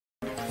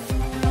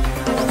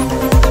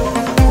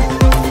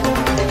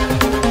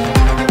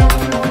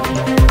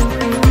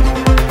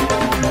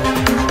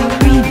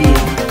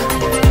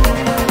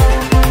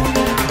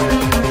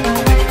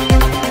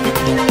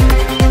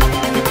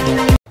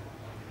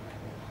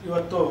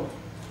ಇವತ್ತು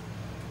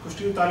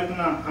ಕುಷ್ಟಗಿ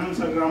ತಾಲೂಕಿನ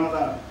ಹನಮಸ ಗ್ರಾಮದ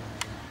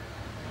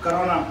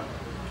ಕರೋನಾ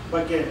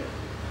ಬಗ್ಗೆ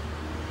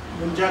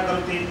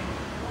ಮುಂಜಾಗ್ರತೆ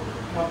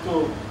ಮತ್ತು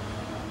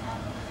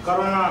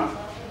ಕರೋನಾ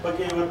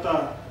ಬಗ್ಗೆ ಇವತ್ತು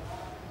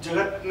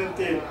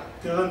ಜಗತ್ತಿನಂತೆ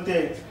ತಿಳಿದಂತೆ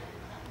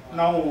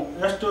ನಾವು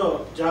ಎಷ್ಟು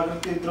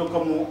ಜಾಗೃತಿ ಇದ್ದರೂ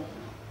ಕಮ್ಮು.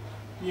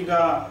 ಈಗ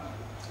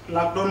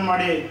ಲಾಕ್ಡೌನ್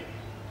ಮಾಡಿ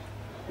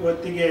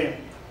ಇವತ್ತಿಗೆ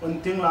ಒಂದು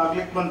ತಿಂಗಳು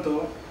ಆಗ್ಲಿಕ್ಕೆ ಬಂತು.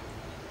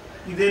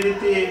 ಇದೇ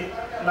ರೀತಿ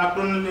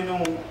ಲಾಕ್ಡೌನಲ್ಲಿ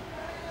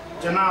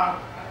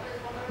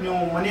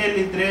ನೀವು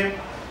ಮನೆಯಲ್ಲಿದ್ದರೆ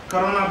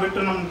ಕರೋನಾ ಬಿಟ್ಟು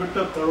ನಮ್ಗೆ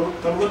ಬಿಟ್ಟು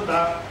ತೊಲಗುತ್ತಾ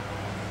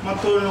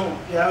ಮತ್ತು ನೀವು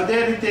ಯಾವುದೇ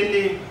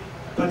ರೀತಿಯಲ್ಲಿ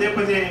ಪದೇ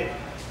ಪದೇ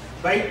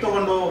ಬೈಕ್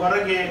ತೊಗೊಂಡು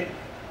ಹೊರಗೆ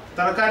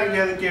ತರಕಾರಿಗೆ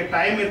ಅದಕ್ಕೆ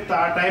ಟೈಮ್ ಇತ್ತು,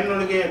 ಆ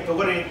ಟೈಮ್ನೊಳಗೆ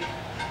ತೊಗೊರಿ.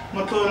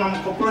 ಮತ್ತು ನಮ್ಮ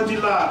ಕೊಪ್ಪಳ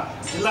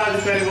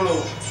ಜಿಲ್ಲಾಧಿಕಾರಿಗಳು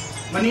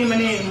ಮನೆ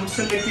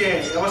ಮುಗಿಸಲಿಕ್ಕೆ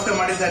ವ್ಯವಸ್ಥೆ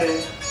ಮಾಡಿದ್ದಾರೆ.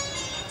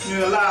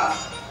 ನೀವೆಲ್ಲ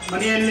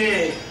ಮನೆಯಲ್ಲಿ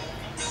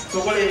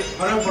ತಗೊಳ್ಳಿ,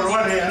 ಹೊರಗೆ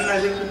ಬರಬೇಡ್ರಿ,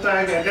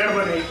 ಅನಧಿಕೃತವಾಗಿ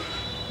ಅಡ್ಡಾಡಬೇಡ್ರಿ.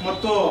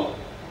 ಮತ್ತು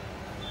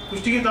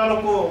ಕುಷ್ಟಗಿ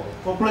ತಾಲೂಕು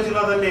ಕೊಪ್ಪಳ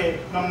ಜಿಲ್ಲಾದಲ್ಲಿ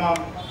ನಮ್ಮ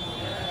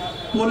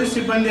ಪೊಲೀಸ್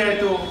ಸಿಬ್ಬಂದಿ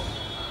ಆಯಿತು,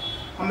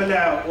 ಆಮೇಲೆ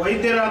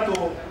ವೈದ್ಯರಾಯಿತು,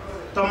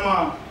 ತಮ್ಮ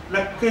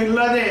ಲೆಕ್ಕ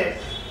ಇಲ್ಲದೆ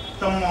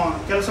ತಮ್ಮ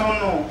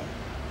ಕೆಲಸವನ್ನು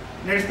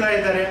ನಡೆಸ್ತಾ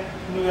ಇದ್ದಾರೆ.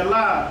 ನೀವೆಲ್ಲ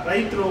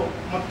ರೈತರು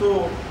ಮತ್ತು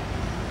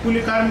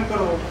ಕೂಲಿ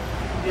ಕಾರ್ಮಿಕರು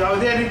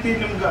ಯಾವುದೇ ರೀತಿ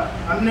ನಿಮ್ಗೆ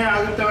ಅನ್ಯಾಯ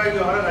ಅಗತ್ಯವಾಗಿ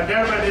ಹೊರಗೆ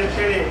ಅಡ್ಡಾಡಬೇಡಿ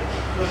ಅಂತೇಳಿ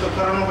ಇವತ್ತು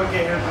ಕರೋನಾ ಬಗ್ಗೆ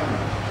ಹೇಳ್ತಾರೆ.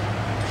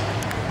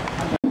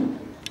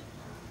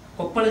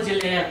 ಕೊಪ್ಪಳ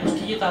ಜಿಲ್ಲೆಯ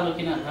ಕುಷ್ಟಗಿ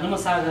ತಾಲೂಕಿನ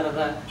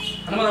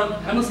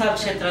ಹನಮಸ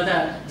ಕ್ಷೇತ್ರದ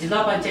ಜಿಲ್ಲಾ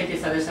ಪಂಚಾಯಿತಿ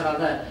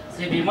ಸದಸ್ಯರಾದ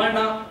ಶ್ರೀ ಭೀಮಣ್ಣ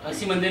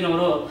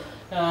ಅಸಿಮಂದಿನವರು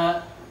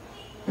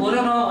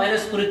ಕೊರೋನಾ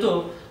ವೈರಸ್ ಕುರಿತು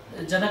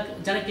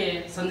ಜನಕ್ಕೆ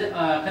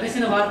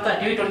ಕನಸಿನ ವಾರ್ತಾ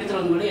TV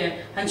 23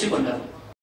 ಹಂಚಿಕೊಂಡರು.